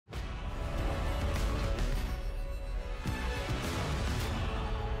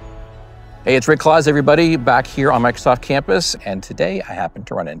Hey, it's Claus, everybody, back here on Microsoft campus. And today I happen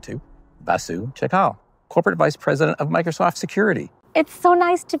to run into Vasu Jakkal, Corporate Vice President of Microsoft Security. It's so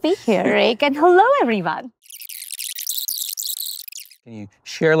nice to be here, Rick, and hello, everyone. Can you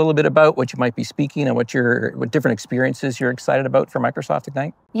share a little bit about what you might be speaking and what different experiences you're excited about for Microsoft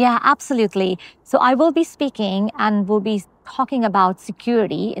Ignite? Yeah, absolutely. So I will be speaking and we'll be talking about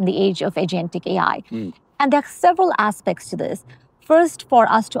security in the age of agentic AI. And there are several aspects to this. First, for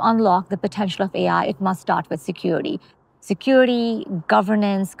us to unlock the potential of AI, it must start with security. Security,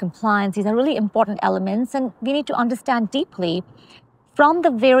 governance, compliance, these are really important elements, and we need to understand deeply from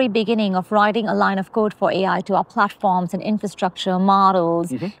the very beginning of writing a line of code for AI to our platforms and infrastructure,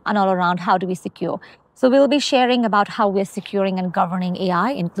 models, and all around, how do we secure? So we'll be sharing about how we're securing and governing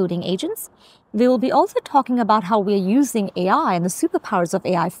AI, including agents. We will be also talking about how we're using AI and the superpowers of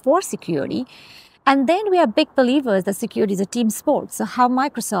AI for security. And then we are big believers that security is a team sport. So how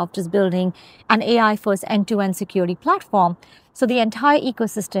Microsoft is building an AI-first end-to-end security platform so the entire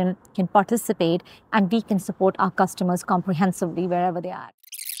ecosystem can participate and we can support our customers comprehensively wherever they are.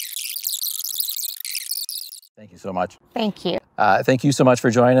 Thank you so much. Thank you. Thank you so much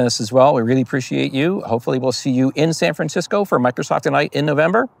for joining us as well. We really appreciate you. Hopefully we'll see you in San Francisco for Microsoft Ignite in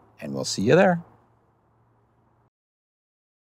November, and we'll see you there.